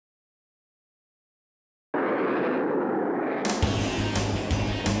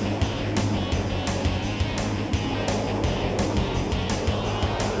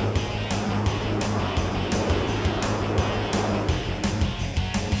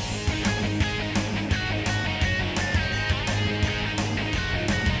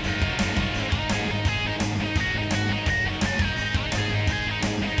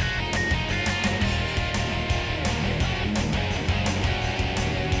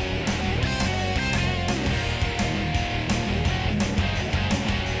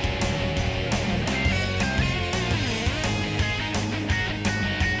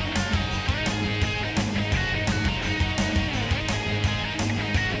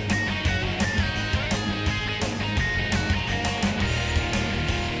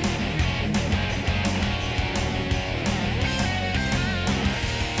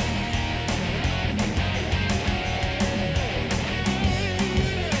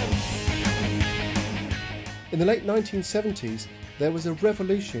In the late 1970s, there was a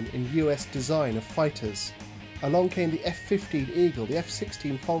revolution in US design of fighters. Along came the F15 Eagle, the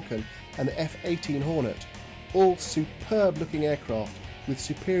F16 Falcon and the F18 Hornet, all superb looking aircraft with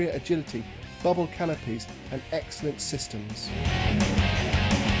superior agility, bubble canopies and excellent systems.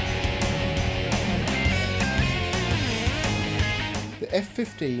 The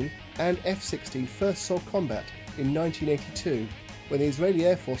F15 and F16 first saw combat in 1982 when the Israeli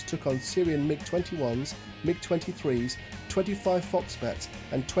Air Force took on Syrian MiG-21s, MiG-23s, 25 Foxbats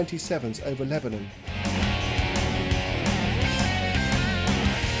and 27s over Lebanon.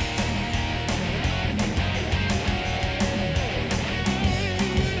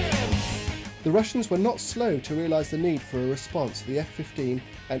 The Russians were not slow to realise the need for a response to the F-15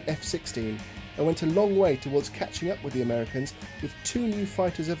 and F-16 and went a long way towards catching up with the Americans with two new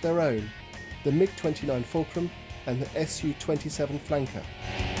fighters of their own, the MiG-29 Fulcrum and the Su-27 Flanker.